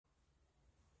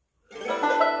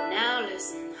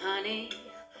me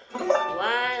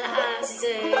while I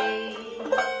say,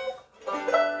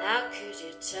 how could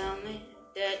you tell me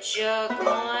that you're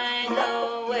going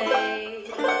away?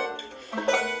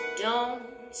 Don't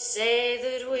say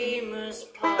that we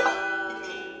must part.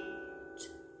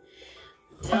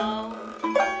 Don't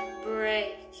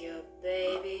break your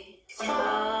baby's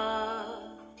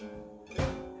heart.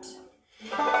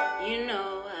 You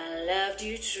know I loved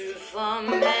you true for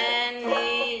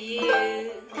many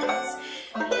years.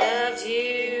 Loved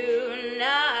you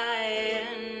night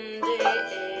and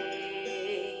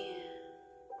day.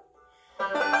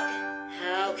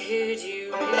 How could you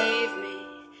leave me?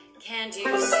 Can't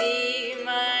you see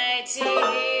my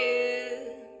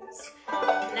tears?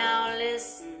 Now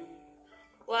listen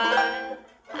while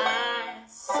I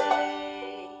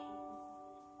say,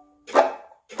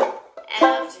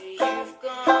 after you've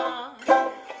gone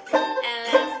and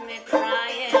left me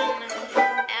crying,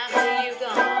 after you're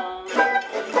gone,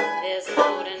 there's no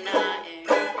denying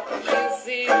you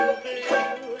feel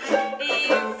blue,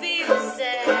 you feel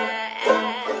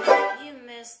sad. You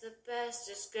miss the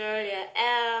bestest girl you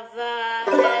ever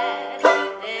had.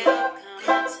 There'll come a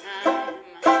time,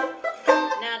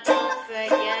 now don't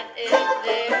forget it.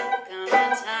 There'll come a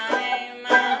time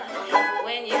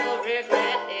when you'll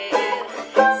regret it.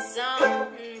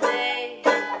 Someday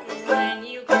when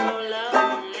you grow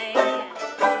lonely,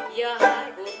 your heart